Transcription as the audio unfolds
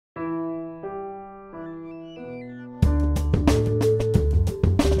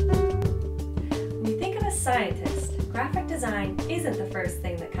graphic design isn't the first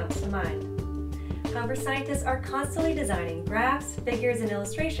thing that comes to mind. However, scientists are constantly designing graphs, figures, and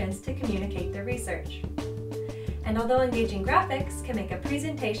illustrations to communicate their research. And although engaging graphics can make a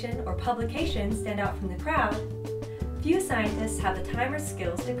presentation or publication stand out from the crowd, few scientists have the time or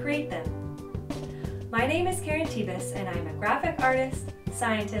skills to create them. My name is Karen Tebus, and I'm a graphic artist,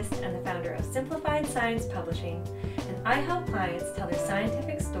 scientist, and the founder of Simplified Science Publishing, and I help clients tell their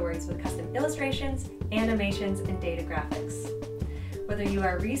scientific stories with custom illustrations, animations, and data graphics. Whether you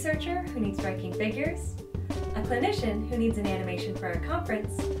are a researcher who needs striking figures, a clinician who needs an animation for a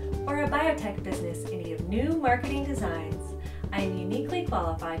conference, or a biotech business in need of new marketing designs, I am uniquely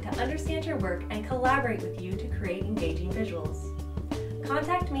qualified to understand your work and collaborate with you to create engaging visuals.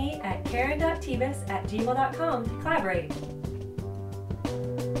 Contact me at karen.tebus@gmail.com to collaborate.